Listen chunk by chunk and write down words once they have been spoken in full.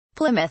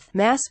Plymouth,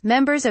 Mass.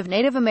 Members of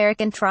Native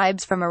American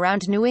tribes from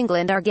around New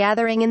England are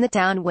gathering in the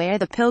town where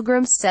the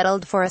Pilgrims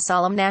settled for a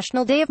solemn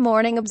National Day of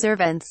Mourning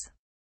observance.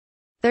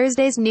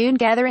 Thursday's noon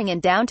gathering in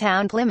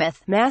downtown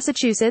Plymouth,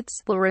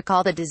 Massachusetts, will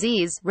recall the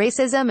disease,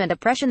 racism and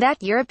oppression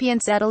that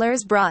European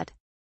settlers brought.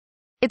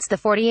 It's the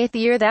 48th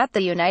year that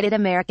the United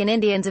American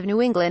Indians of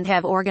New England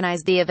have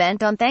organized the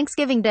event on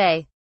Thanksgiving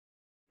Day.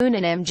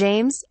 Moonanum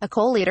James, a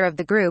co-leader of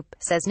the group,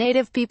 says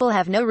Native people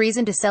have no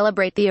reason to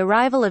celebrate the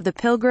arrival of the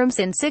Pilgrims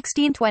in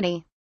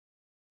 1620.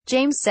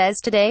 James says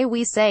today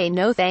we say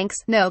no thanks,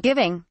 no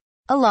giving.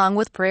 Along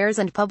with prayers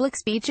and public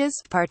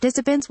speeches,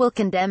 participants will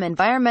condemn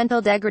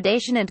environmental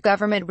degradation and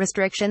government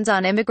restrictions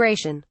on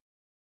immigration.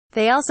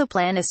 They also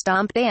plan a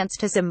stomp dance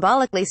to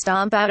symbolically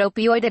stomp out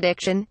opioid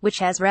addiction, which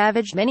has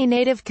ravaged many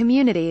Native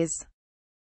communities.